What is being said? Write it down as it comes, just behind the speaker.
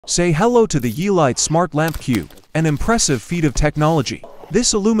Say hello to the Yeelight Smart Lamp Cube, an impressive feat of technology.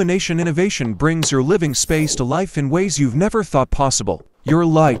 This illumination innovation brings your living space to life in ways you've never thought possible. Your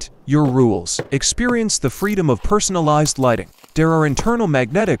light, your rules. Experience the freedom of personalized lighting. There are internal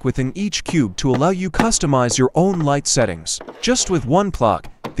magnetic within each cube to allow you customize your own light settings. Just with one plug,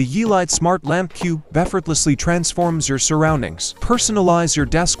 the Yeelight Smart Lamp Cube effortlessly transforms your surroundings. Personalize your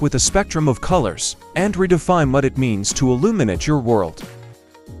desk with a spectrum of colors, and redefine what it means to illuminate your world.